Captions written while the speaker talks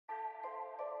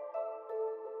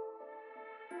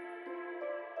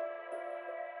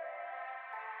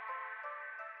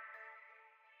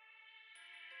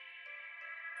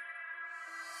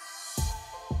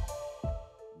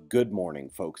Good morning,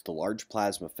 folks. The large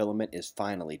plasma filament is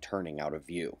finally turning out of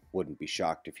view. Wouldn't be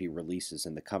shocked if he releases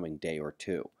in the coming day or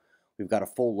two. We've got a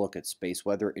full look at space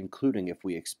weather, including if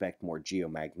we expect more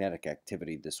geomagnetic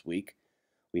activity this week.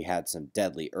 We had some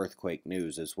deadly earthquake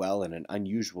news as well in an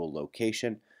unusual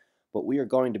location, but we are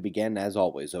going to begin, as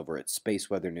always, over at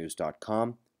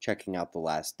spaceweathernews.com, checking out the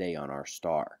last day on our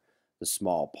star. The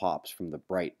small pops from the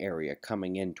bright area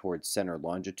coming in towards center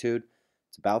longitude.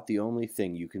 It's about the only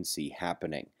thing you can see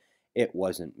happening. It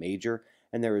wasn't major,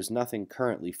 and there is nothing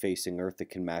currently facing Earth that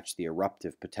can match the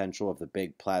eruptive potential of the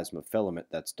big plasma filament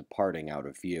that's departing out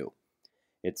of view.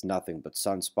 It's nothing but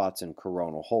sunspots and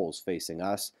coronal holes facing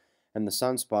us, and the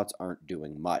sunspots aren't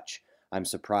doing much. I'm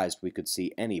surprised we could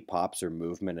see any pops or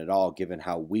movement at all given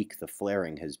how weak the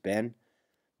flaring has been.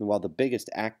 And while the biggest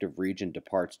active region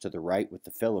departs to the right with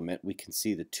the filament, we can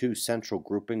see the two central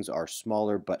groupings are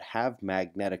smaller but have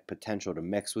magnetic potential to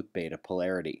mix with beta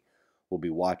polarity. We'll be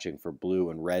watching for blue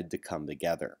and red to come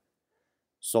together.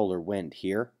 Solar wind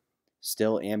here.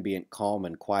 Still ambient calm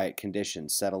and quiet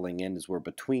conditions settling in as we're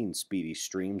between speedy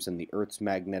streams, and the Earth's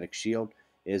magnetic shield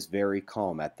is very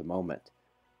calm at the moment.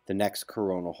 The next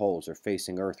coronal holes are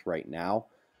facing Earth right now,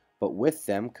 but with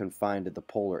them confined to the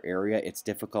polar area, it's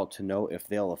difficult to know if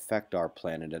they'll affect our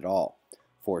planet at all.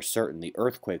 For certain, the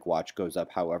earthquake watch goes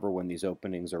up, however, when these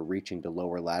openings are reaching to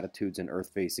lower latitudes and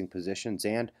Earth-facing positions,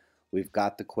 and we've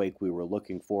got the quake we were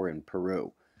looking for in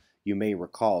Peru. You may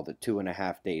recall that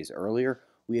 2.5 days earlier,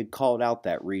 we had called out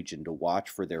that region to watch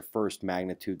for their first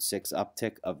magnitude 6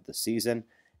 uptick of the season,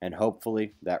 and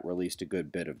hopefully that released a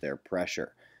good bit of their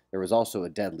pressure. There was also a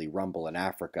deadly rumble in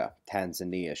Africa.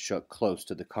 Tanzania shook close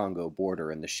to the Congo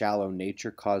border, and the shallow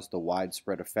nature caused the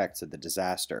widespread effects of the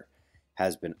disaster.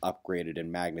 Has been upgraded in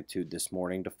magnitude this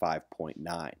morning to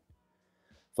 5.9.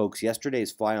 Folks,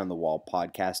 yesterday's Fly on the Wall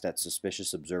podcast at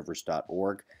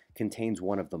suspiciousobservers.org contains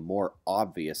one of the more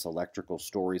obvious electrical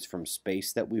stories from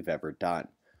space that we've ever done.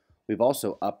 We've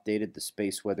also updated the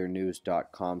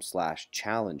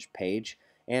spaceweathernews.com/challenge page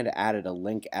and added a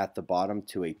link at the bottom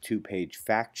to a 2-page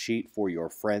fact sheet for your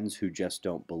friends who just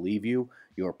don't believe you,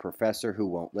 your professor who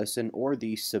won't listen, or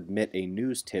the submit a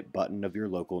news tip button of your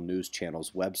local news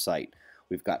channel's website.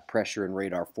 We've got pressure and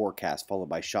radar forecast followed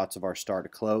by shots of our star to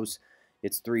close.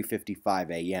 It's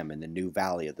 3:55 a.m. in the new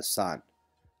Valley of the Sun.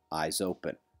 Eyes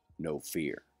open, no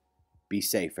fear. Be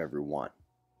safe, everyone.